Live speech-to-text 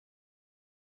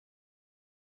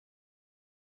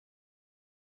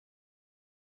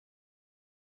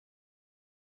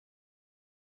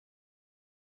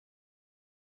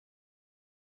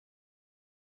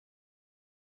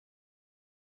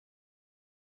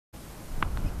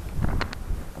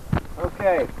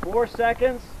Okay, 4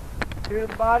 seconds. 2 to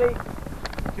the body,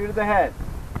 2 to the head.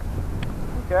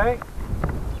 Okay?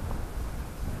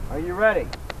 Are you ready?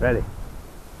 Ready.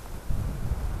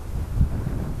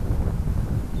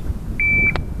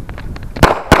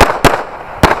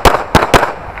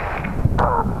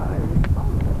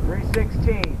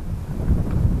 .316.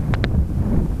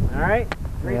 All right?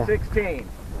 316.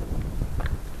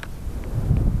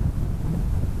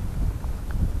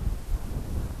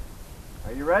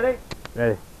 Are you ready?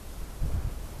 Ready.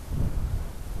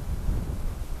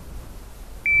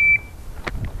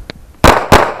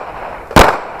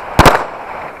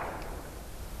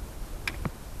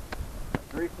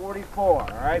 .344. All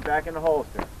right, back in the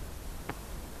holster.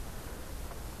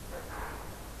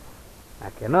 I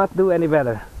cannot do any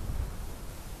better.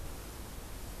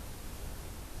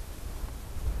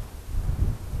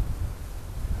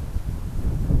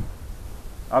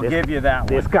 I'll give you that one.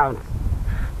 This counts.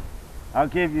 I'll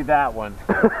give you that one.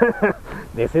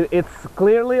 It's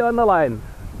clearly on the line.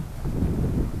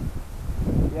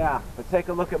 Yeah, but take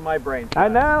a look at my brain. I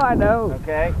know.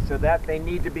 Okay, so that they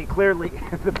need to be clearly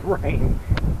in the brain.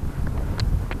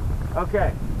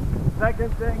 Okay,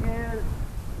 second thing is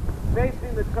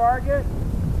facing the target,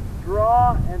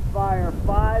 draw and fire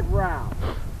 5 rounds.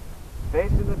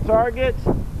 Facing the target,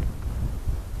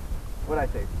 what'd I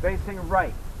say? Facing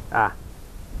right. Ah.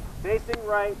 Facing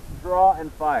right, draw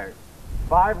and fire.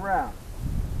 5 rounds.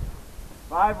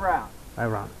 5 rounds.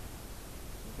 5 rounds.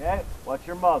 Okay, watch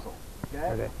your muzzle.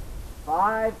 Okay? Okay.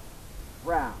 5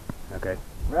 rounds. Okay.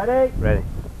 Ready? Ready.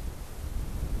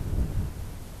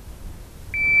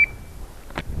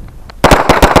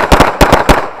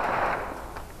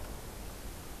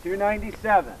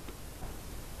 .297.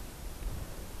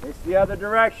 Face the other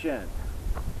direction.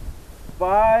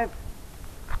 5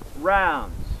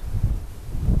 rounds.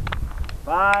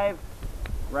 5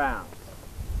 rounds.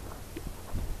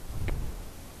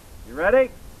 You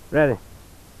ready? Ready.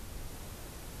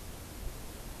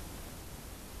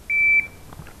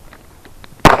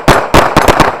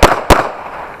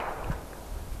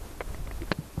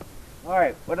 All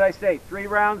right, what did I say? 3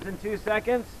 rounds in 2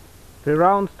 seconds? 3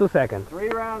 rounds, 2 seconds. 3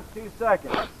 rounds, 2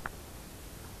 seconds.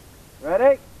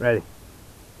 Ready? Ready.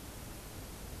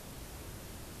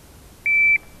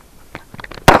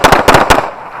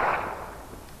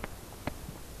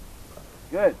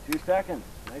 Good, 2 seconds.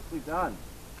 Nicely done.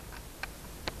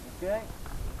 Okay.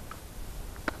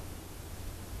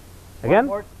 Again?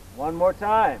 One more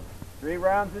time. 3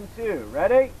 rounds in 2.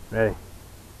 Ready? Ready.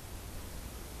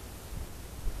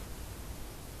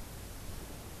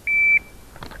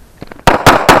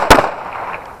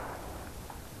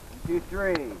 Two,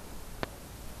 3.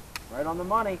 Right on the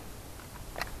money.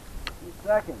 2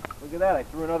 seconds. Look at that. I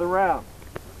threw another round.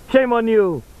 Shame on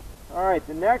you. All right,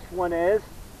 the next one is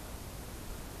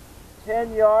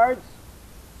 10 yards,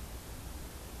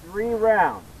 3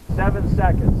 rounds, 7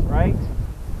 seconds, right?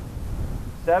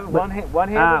 7,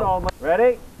 one-handed only.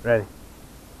 Ready? Ready.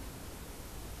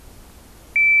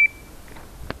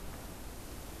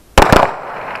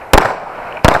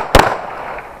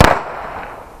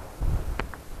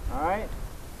 All right,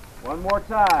 one more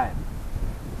time.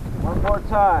 One more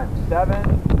time.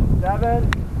 7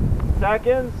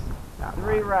 seconds,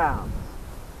 3 rounds.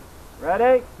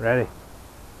 Ready? Ready.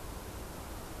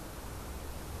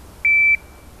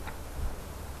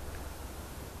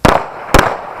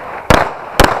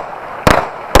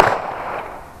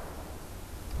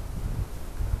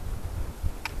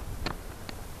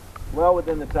 Well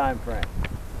within the time frame.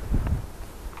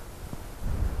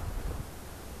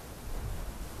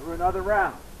 Through another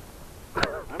round.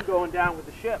 I'm going down with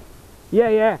the ship.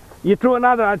 Yeah. You threw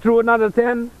another, I threw another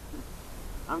 10.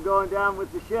 I'm going down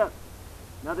with the ship.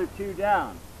 Another 2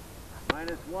 down.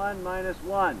 -1,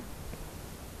 -1.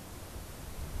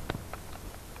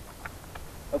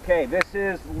 Okay, this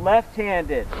is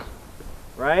left-handed,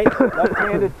 right?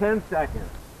 Left-handed 10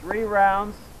 seconds. 3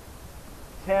 rounds,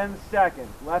 10 seconds.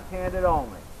 Left-handed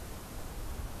only.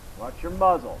 Watch your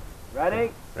muzzle.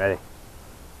 Ready? Ready.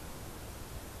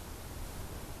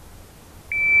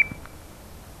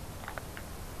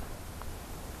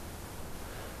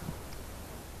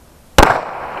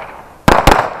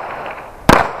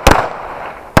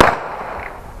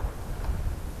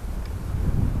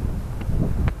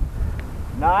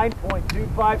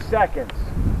 .25 seconds.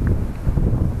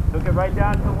 Took it right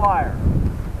down to the wire.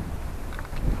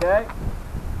 Okay?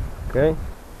 Okay.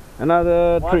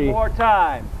 Another 3. One more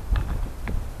time.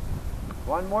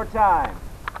 One more time.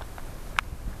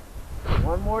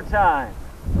 One more time.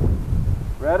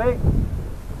 Ready?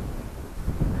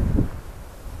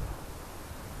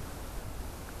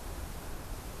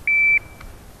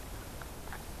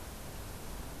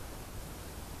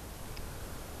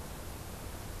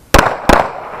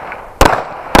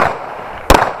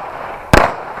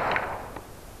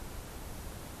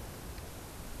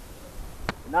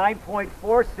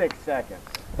 9.46 seconds.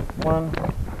 1,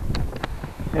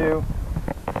 2,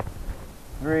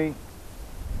 3,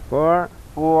 4,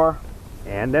 4.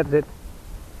 and that's it.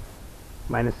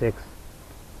 -6.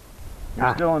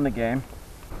 You're still in the game.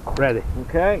 Ready.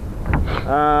 Okay.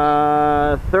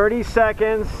 30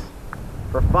 seconds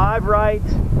for 5 right,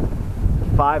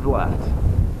 5 left.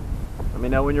 Let me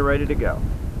know when you're ready to go.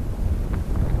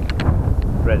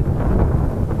 Ready.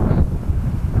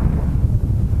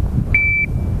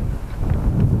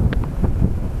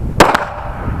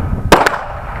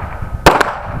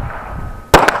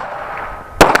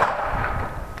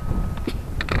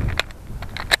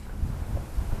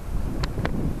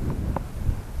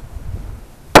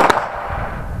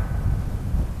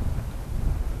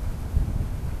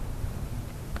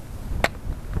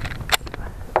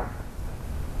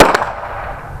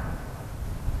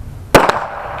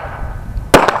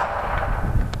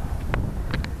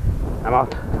 I'm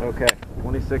out. Okay,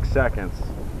 26 seconds.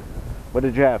 What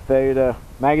did you have? Failure to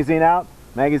magazine out?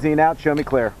 Magazine out, show me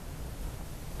clear.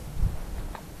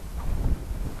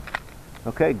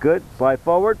 Okay, good. Slide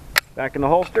forward. Back in the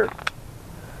holster.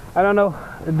 I don't know.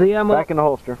 The ammo. Back in the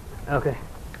holster. Okay.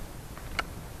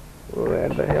 Where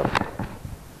the hell?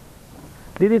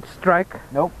 Did it strike?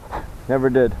 Nope, never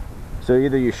did. So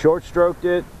either you short stroked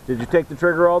it, did you take the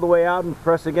trigger all the way out and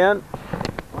press again?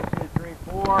 1, 2, 3,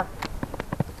 4,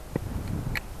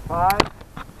 5.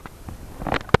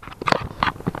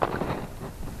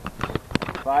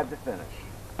 5 to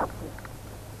finish.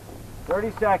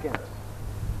 30 seconds.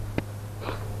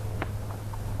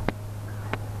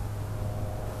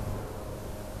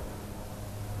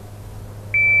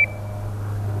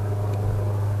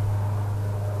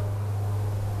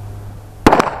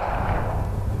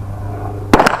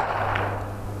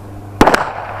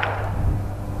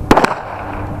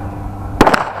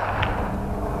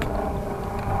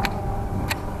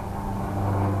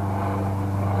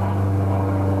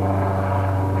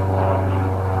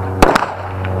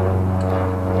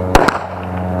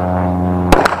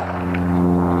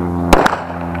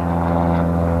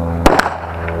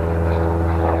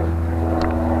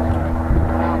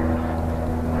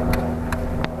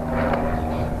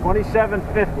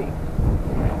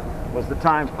 $27.50 was the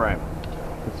time frame.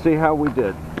 Let's see how we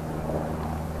did.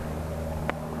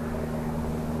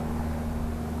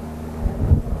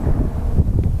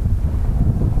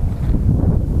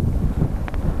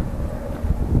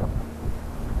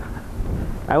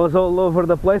 I was all over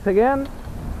the place again.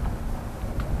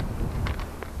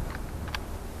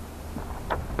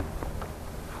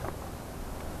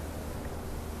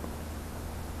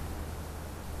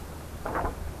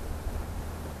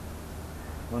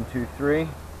 One, two, three.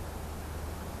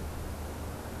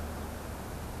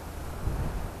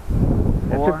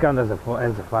 That Four. should count as a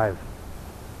 5.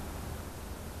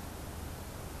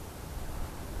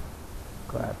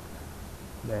 Clap.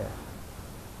 There.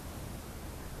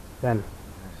 10. There's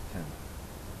 10.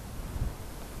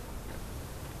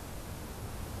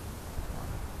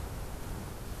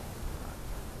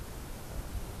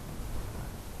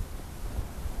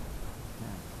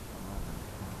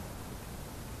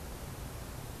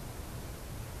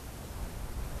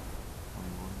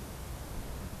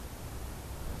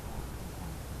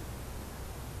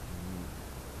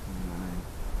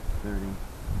 $30,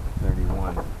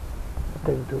 $31,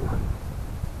 32.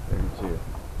 $32,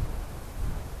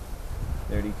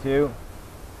 $32,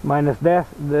 Minus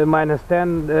the minus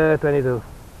 10, 22.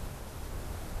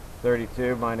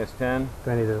 $32 minus 10,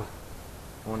 22.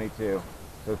 22.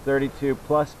 So 32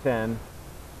 plus 10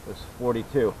 is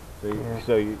 42. So you, Yeah.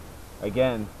 so you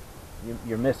again,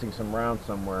 you're missing some rounds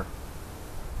somewhere.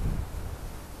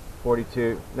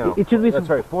 42. No, It should be that's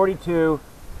right. 42,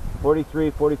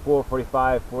 43, 44,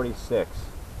 45, 46.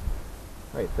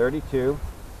 Right, 32,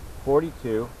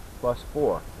 42 plus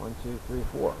 4. 1, 2, 3,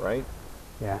 4. Right?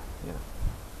 Yeah, Yeah.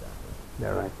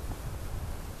 they're right.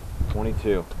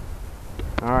 22.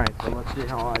 All right. So let's see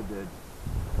how I did.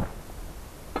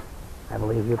 I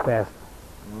believe you passed.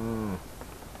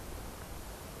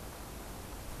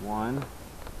 1,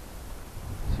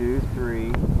 2,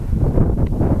 3,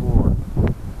 4.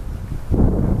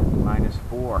 Minus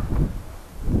 4.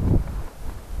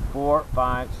 4,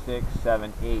 5, 6,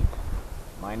 7, 8.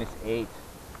 Minus 8.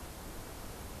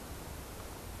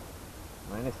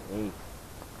 Minus 8.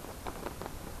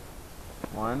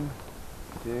 1,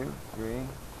 2, 3,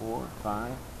 4,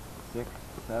 5, 6,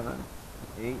 7,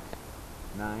 8,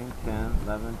 9, 10,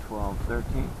 11, 12,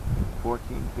 13,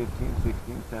 14, 15,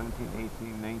 16, 17,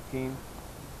 18, 19,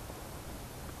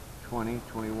 20,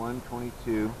 21,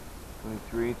 22,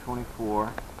 23,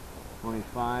 24,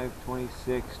 25,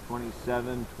 26,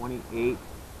 27, 28,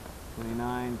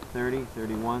 29, 30,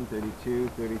 31, 32,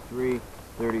 33,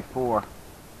 34.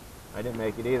 I didn't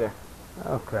make it either.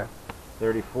 Okay.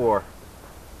 34.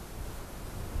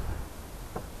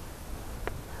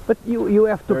 But you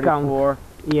have to 34, count.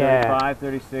 Yeah. 35,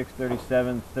 36,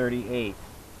 37, 38.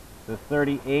 So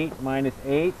 38 minus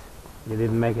 8. You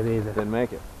didn't make it either. Didn't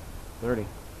make it. 30.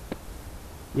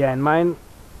 Yeah, and mine.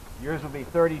 Yours will be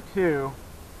 32,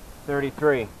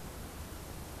 33.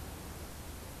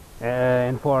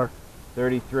 And 4.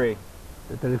 33.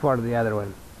 34 the other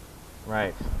one.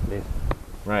 Right. This.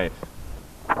 Right.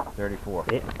 34.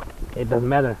 It doesn't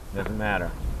matter. Doesn't matter.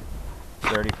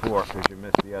 34 because you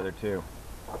missed the other two.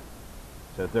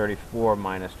 So 34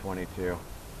 minus 22.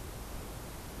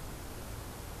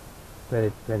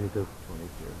 22.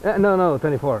 22. No,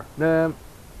 24.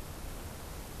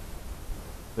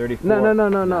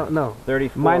 34. No.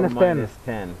 34 minus minus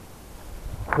 10.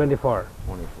 24.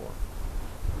 24.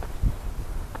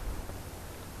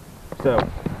 So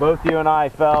both you and I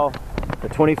fell a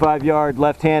 25-yard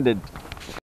left-handed.